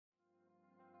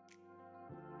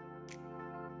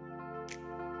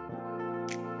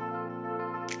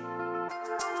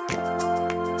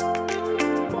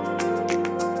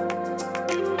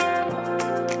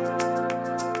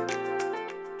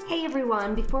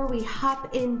everyone. Before we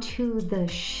hop into the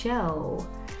show,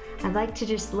 I'd like to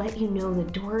just let you know the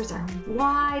doors are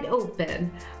wide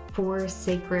open for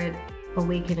Sacred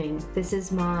Awakening. This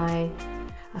is my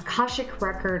Akashic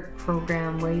Record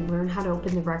program where you learn how to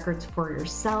open the records for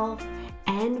yourself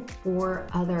and for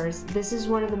others. This is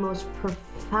one of the most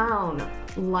profound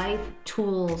life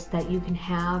tools that you can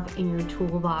have in your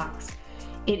toolbox.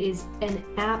 It is an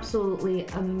absolutely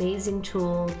amazing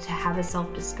tool to have a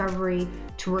self-discovery,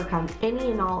 to work on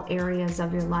any and all areas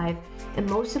of your life, and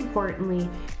most importantly,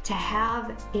 to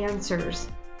have answers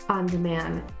on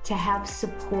demand, to have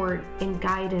support and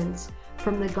guidance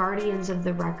from the guardians of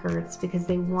the records, because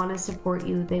they want to support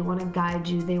you, they want to guide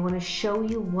you, they want to show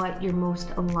you what your most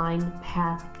aligned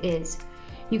path is.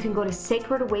 You can go to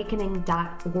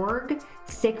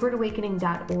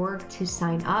sacredawakening.org to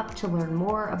sign up to learn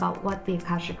more about what the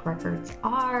Akashic Records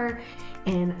are.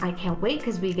 And I can't wait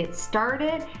because we get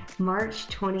started March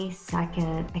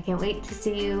 22nd. I can't wait to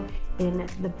see you in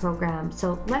the program.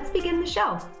 So let's begin the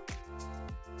show.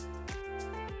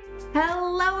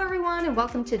 Hello, everyone, and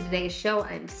welcome to today's show.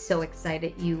 I'm so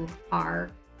excited you are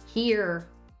here.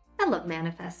 I love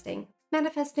manifesting.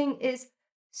 Manifesting is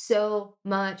so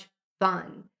much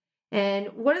fun. And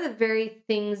one of the very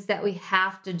things that we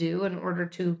have to do in order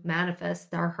to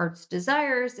manifest our heart's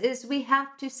desires is we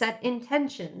have to set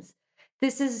intentions.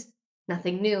 This is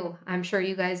nothing new. I'm sure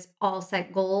you guys all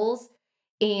set goals,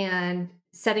 and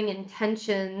setting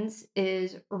intentions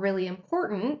is really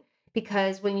important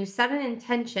because when you set an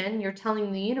intention, you're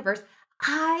telling the universe,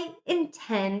 I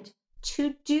intend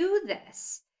to do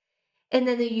this. And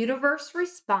then the universe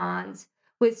responds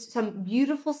with some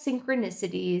beautiful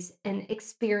synchronicities and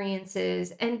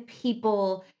experiences and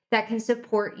people that can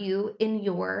support you in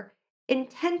your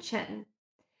intention.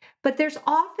 But there's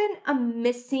often a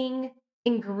missing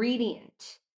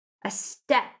ingredient, a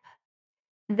step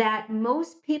that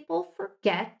most people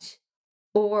forget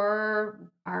or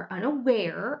are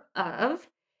unaware of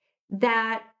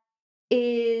that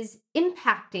is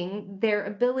impacting their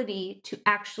ability to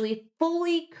actually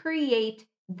fully create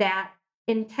that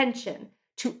intention,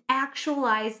 to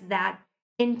actualize that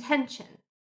intention.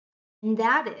 And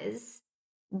that is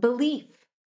belief.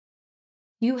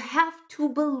 You have to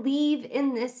believe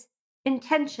in this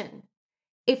intention.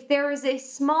 If there is a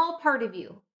small part of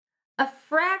you, a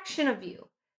fraction of you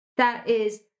that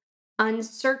is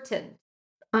uncertain,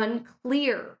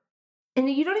 unclear, and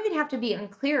you don't even have to be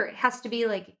unclear. It has to be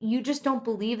like you just don't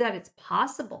believe that it's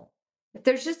possible. If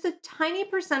there's just a tiny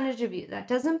percentage of you that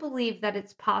doesn't believe that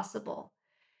it's possible,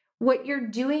 what you're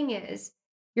doing is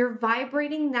you're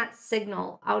vibrating that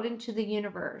signal out into the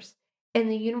universe,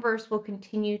 and the universe will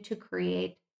continue to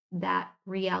create that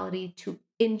reality to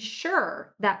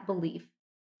ensure that belief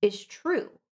is true.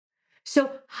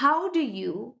 So, how do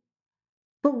you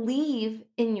believe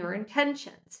in your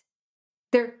intentions?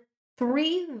 There are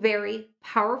three very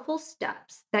powerful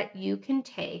steps that you can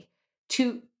take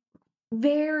to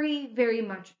very, very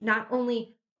much not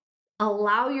only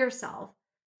allow yourself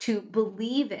to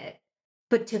believe it,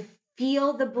 but to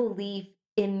feel the belief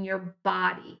in your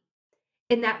body.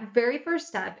 And that very first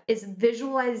step is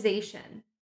visualization.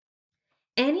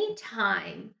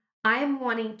 Anytime I'm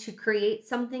wanting to create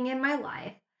something in my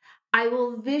life, I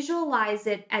will visualize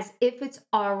it as if it's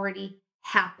already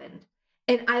happened.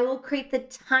 And I will create the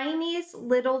tiniest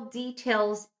little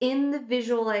details in the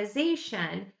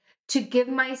visualization to give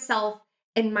myself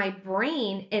and my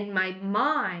brain and my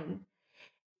mind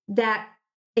that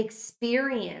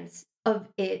experience of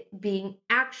it being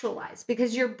actualized,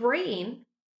 because your brain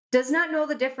does not know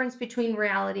the difference between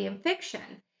reality and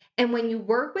fiction. And when you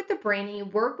work with the brain and you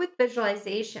work with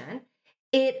visualization,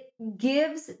 it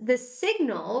gives the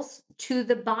signals to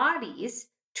the bodies,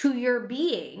 to your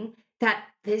being, that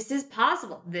this is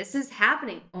possible. This is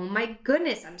happening. Oh my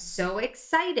goodness, I'm so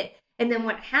excited. And then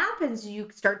what happens, you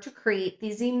start to create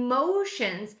these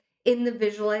emotions in the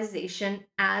visualization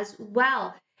as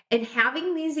well. And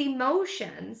having these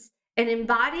emotions and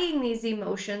embodying these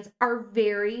emotions are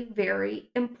very, very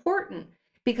important,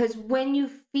 because when you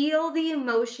feel the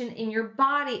emotion in your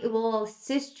body, it will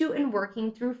assist you in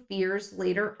working through fears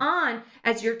later on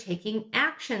as you're taking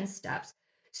action steps.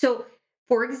 So,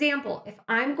 for example, if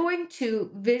I'm going to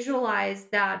visualize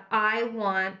that I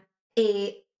want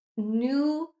a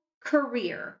new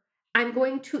career, I'm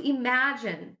going to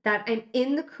imagine that I'm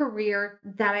in the career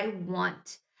that I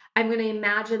want. I'm going to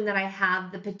imagine that I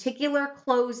have the particular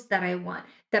clothes that I want,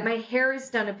 that my hair is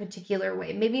done a particular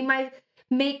way, maybe my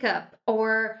makeup,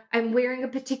 or I'm wearing a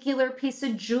particular piece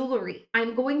of jewelry.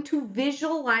 I'm going to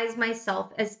visualize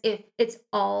myself as if it's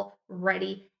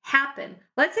already happened.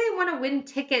 Let's say I want to win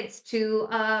tickets to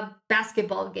a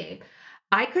basketball game.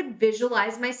 I could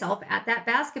visualize myself at that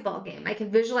basketball game. I can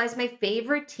visualize my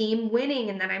favorite team winning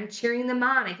and then I'm cheering them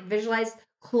on. I can visualize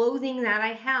clothing that I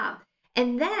have.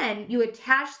 And then you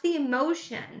attach the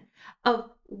emotion of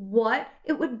what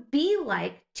it would be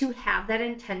like to have that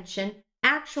intention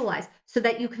actualized so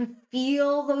that you can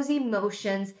feel those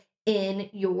emotions in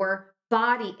your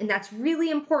body. And that's really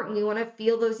important. We want to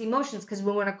feel those emotions because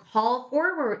we want to call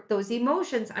forward those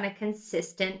emotions on a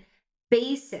consistent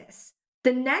basis.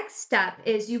 The next step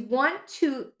is you want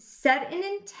to set an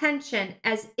intention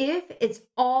as if it's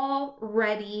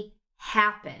already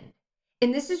happened.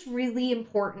 And this is really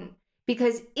important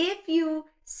because if you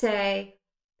say,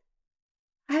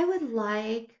 I would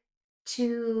like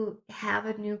to have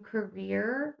a new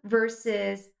career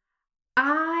versus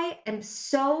I am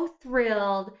so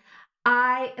thrilled.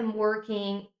 I am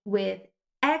working with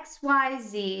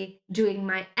XYZ, doing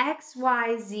my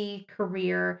XYZ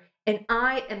career, and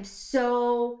I am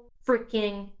so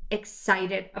freaking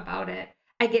excited about it.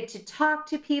 I get to talk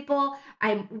to people.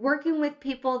 I'm working with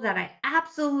people that I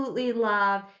absolutely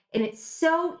love, and it's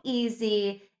so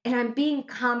easy, and I'm being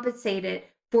compensated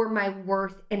for my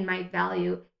worth and my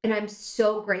value. And I'm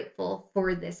so grateful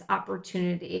for this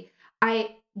opportunity.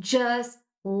 I just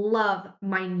love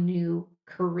my new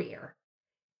career.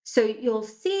 So you'll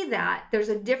see that there's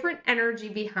a different energy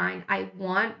behind I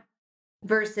want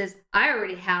versus I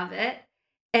already have it.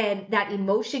 And that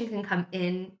emotion can come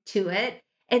into it.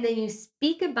 And then you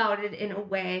speak about it in a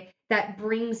way that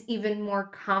brings even more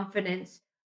confidence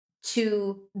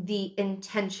to the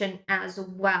intention as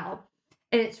well.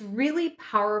 And it's really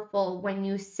powerful when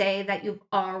you say that you've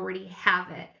already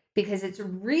have it because it's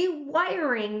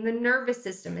rewiring the nervous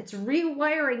system. It's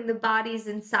rewiring the bodies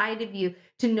inside of you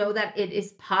to know that it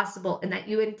is possible and that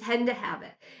you intend to have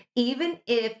it, even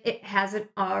if it hasn't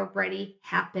already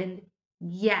happened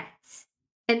yet.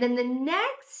 And then the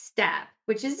next step,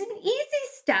 which is an easy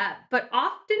step, but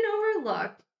often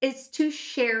overlooked, is to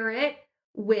share it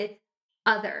with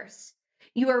others.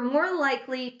 You are more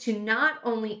likely to not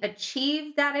only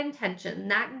achieve that intention,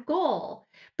 that goal,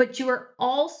 but you are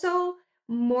also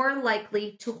more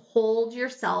likely to hold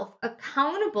yourself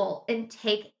accountable and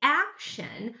take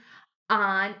action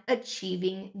on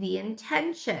achieving the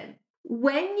intention.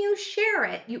 When you share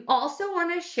it, you also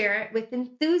want to share it with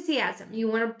enthusiasm. You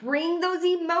want to bring those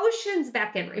emotions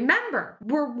back in. Remember,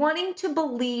 we're wanting to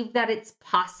believe that it's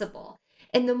possible.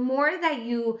 And the more that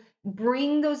you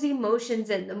bring those emotions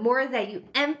in, the more that you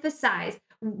emphasize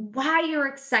why you're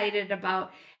excited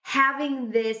about having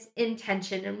this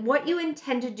intention and what you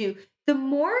intend to do, the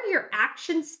more your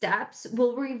action steps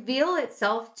will reveal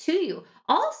itself to you.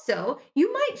 Also,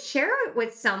 you might share it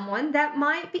with someone that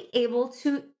might be able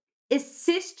to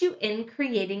assist you in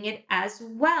creating it as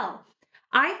well.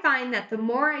 I find that the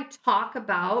more I talk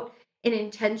about an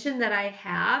intention that I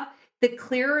have, the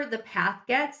clearer the path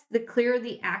gets, the clearer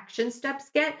the action steps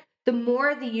get, the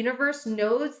more the universe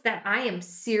knows that I am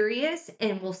serious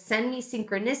and will send me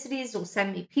synchronicities, will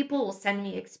send me people, will send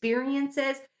me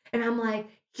experiences. And I'm like,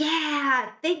 yeah,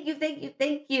 thank you, thank you,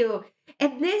 thank you.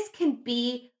 And this can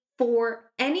be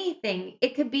for anything.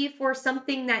 It could be for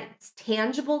something that's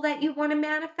tangible that you want to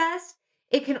manifest.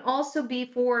 It can also be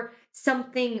for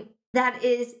something that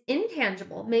is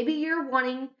intangible. Maybe you're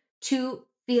wanting to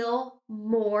feel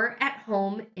more at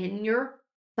home in your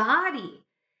body.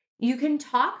 You can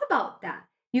talk about that.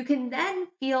 You can then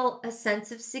feel a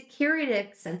sense of security,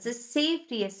 a sense of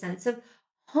safety, a sense of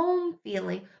home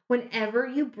feeling whenever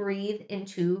you breathe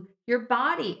into your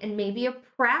body. And maybe a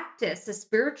practice, a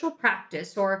spiritual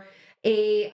practice, or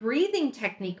a breathing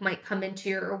technique might come into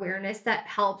your awareness that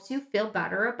helps you feel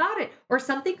better about it. Or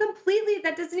something completely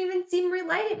that doesn't even seem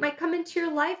related might come into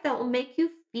your life that will make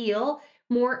you feel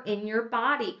more in your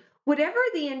body. Whatever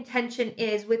the intention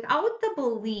is, without the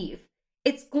belief,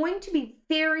 it's going to be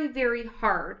very, very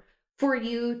hard for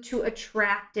you to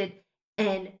attract it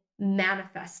and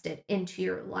manifest it into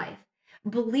your life.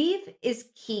 Belief is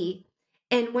key.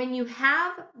 And when you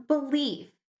have belief,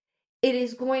 it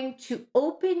is going to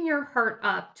open your heart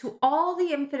up to all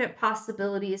the infinite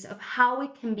possibilities of how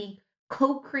it can be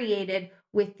co created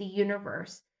with the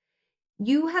universe.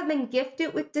 You have been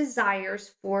gifted with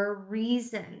desires for a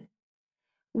reason.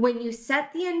 When you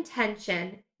set the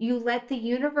intention, you let the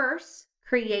universe,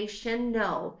 creation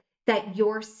know that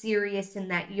you're serious and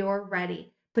that you're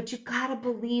ready, but you got to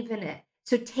believe in it.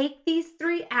 So take these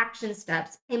 3 action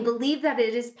steps and believe that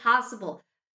it is possible.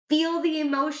 Feel the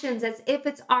emotions as if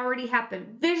it's already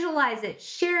happened. Visualize it,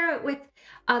 share it with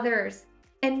others,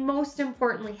 and most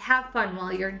importantly, have fun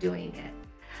while you're doing it.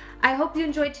 I hope you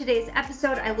enjoyed today's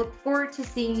episode. I look forward to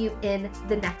seeing you in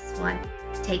the next one.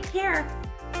 Take care.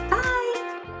 Bye.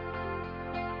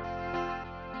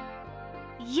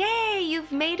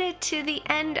 you've made it to the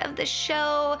end of the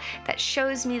show. That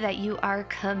shows me that you are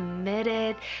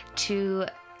committed to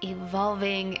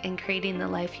evolving and creating the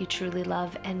life you truly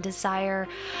love and desire.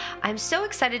 I'm so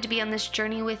excited to be on this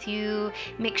journey with you.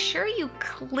 Make sure you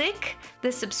click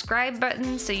the subscribe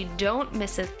button so you don't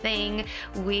miss a thing.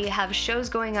 We have shows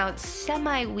going out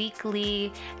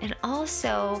semi-weekly, and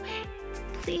also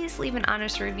please leave an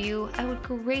honest review. I would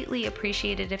greatly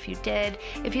appreciate it if you did.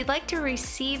 If you'd like to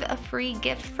receive a free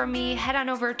gift from me, head on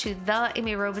over to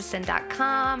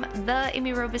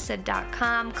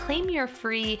theamyrobeson.com, claim your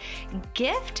free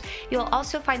gift. You'll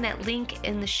also find that link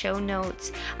in the show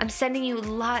notes. I'm sending you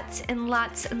lots and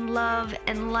lots and love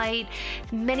and light.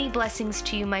 Many blessings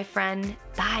to you, my friend.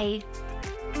 Bye.